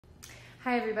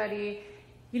Hi everybody.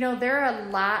 There are a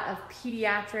lot of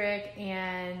pediatric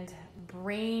and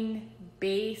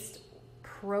brain-based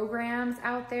programs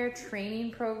out there,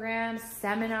 training programs,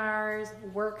 seminars,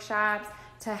 workshops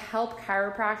to help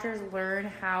chiropractors learn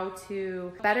how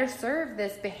to better serve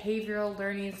this behavioral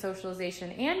learning, socialization,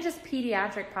 and just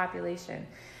pediatric population.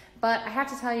 But I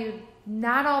have to tell you,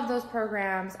 not all of those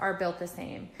programs are built the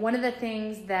same. One of the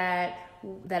things that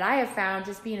I have found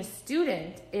just being a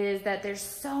student is that there's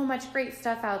so much great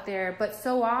stuff out there, but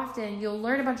so often you'll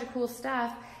learn a bunch of cool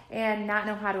stuff and not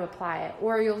know how to apply it.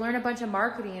 Or you'll learn a bunch of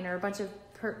marketing or a bunch of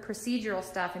procedural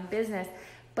stuff in business,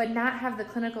 but not have the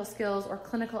clinical skills or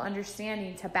clinical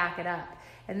understanding to back it up.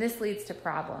 And this leads to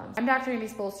problems. I'm Dr. Amy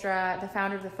Spolstra, the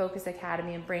founder of the Focus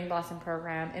Academy and Brain Blossom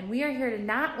program, and we are here to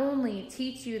not only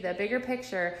teach you the bigger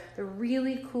picture, the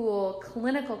really cool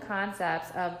clinical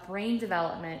concepts of brain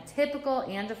development, typical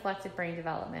and deflected brain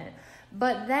development,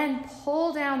 but then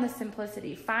pull down the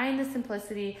simplicity, find the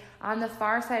simplicity on the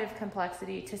far side of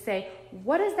complexity to say,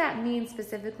 what does that mean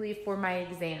specifically for my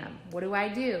exam? What do I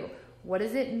do? What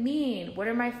does it mean? What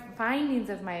are my findings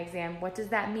of my exam? What does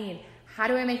that mean? How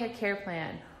do I make a care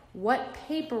plan? What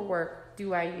paperwork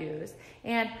do I use?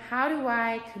 And how do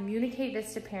I communicate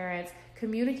this to parents,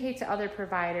 communicate to other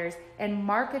providers, and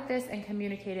market this and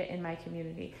communicate it in my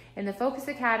community? In the Focus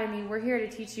Academy, we're here to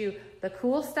teach you the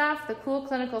cool stuff, the cool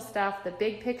clinical stuff, the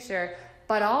big picture,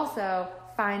 but also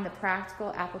find the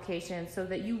practical application so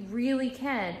that you really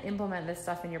can implement this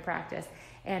stuff in your practice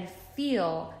and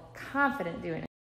feel confident doing it.